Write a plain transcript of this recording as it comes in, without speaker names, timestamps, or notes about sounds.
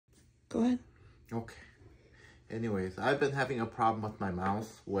Go ahead. Okay. Anyways, I've been having a problem with my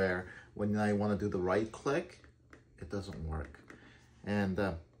mouse where when I want to do the right click, it doesn't work. And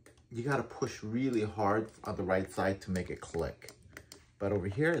you got to push really hard on the right side to make it click. But over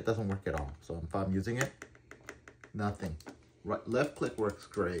here, it doesn't work at all. So if I'm using it, nothing. Right, left click works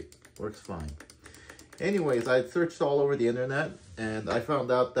great, works fine. Anyways, I searched all over the internet and I found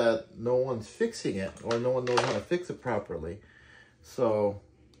out that no one's fixing it or no one knows how to fix it properly. So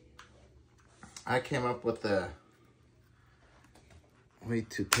I came up with a way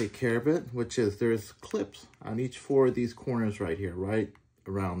to take care of it, which is there's clips on each 4 of these corners right here, right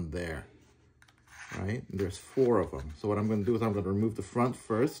around there, right? And there's 4 of them. So what I'm going to do is I'm going to remove the front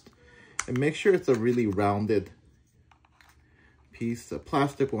first and make sure it's a really rounded piece. A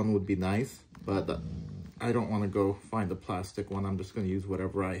plastic one would be nice, but I don't want to go find a plastic one. I'm just going to use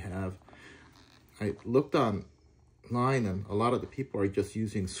whatever I have. I looked online and a lot of the people are just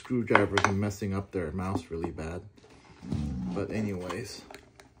using screwdrivers and messing up their mouse really bad. But anyways,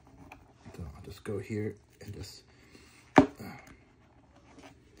 so I'll just go here and just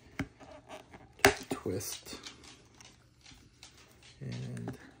twist.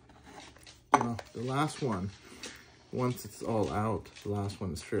 And well, the last one, once it's all out, the last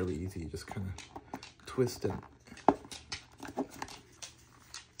one is fairly easy. You just kind of twist it.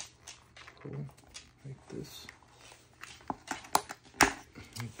 Cool. Like this.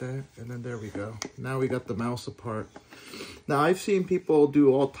 Like that. And then there we go. Now we got the mouse apart. Now I've seen people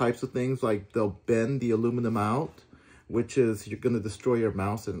do all types of things, like they'll bend the aluminum out, which is you're going to destroy your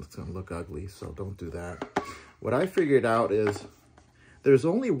mouse and it's going to look ugly, so don't do that. What I figured out is there's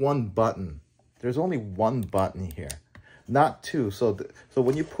only one button. There's only one button here, not 2. So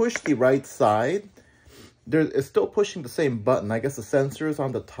when you push the right side, it's still pushing the same button. I guess the sensors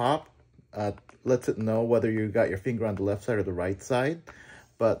on the top lets it know whether you got your finger on the left side or the right side,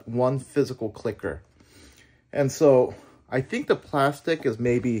 but one physical clicker. And so I think the plastic is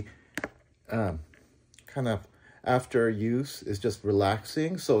maybe kind of after use is just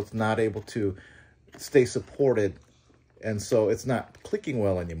relaxing, so it's not able to stay supported, and so it's not clicking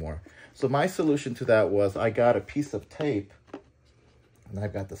well anymore. So my solution to that was I got a piece of tape, and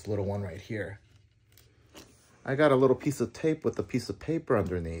I've got this little one right here. I got a little piece of tape with a piece of paper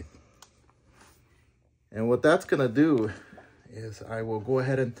underneath. And what that's going to do is I will go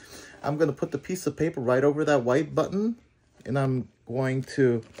ahead and I'm going to put the piece of paper right over that white button, and I'm going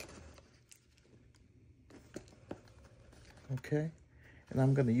to, okay, and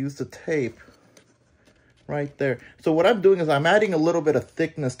I'm going to use the tape right there. So what I'm doing is I'm adding a little bit of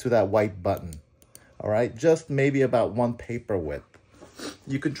thickness to that white button, all right, just maybe about 1 paper width.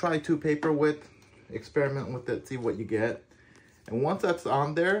 You can try 2 paper width, experiment with it, see what you get. And once that's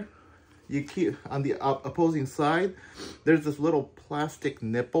on there, you keep on the opposing side, there's this little plastic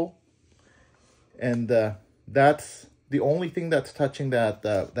nipple, and that's the only thing that's touching that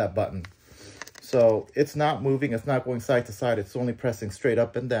button. So it's not moving, it's not going side to side, it's only pressing straight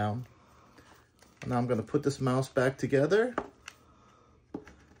up and down. Now I'm going to put this mouse back together,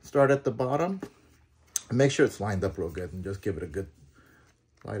 start at the bottom, and make sure it's lined up real good, and just give it a good,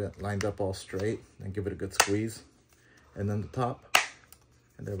 lined up all straight, and give it a good squeeze. And then the top,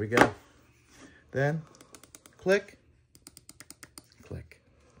 and there we go. Then click, click,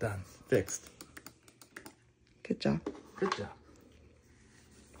 done, fixed. Good job. Good job.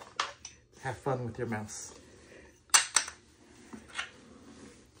 Have fun with your mouse.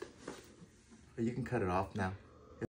 Or you can cut it off now.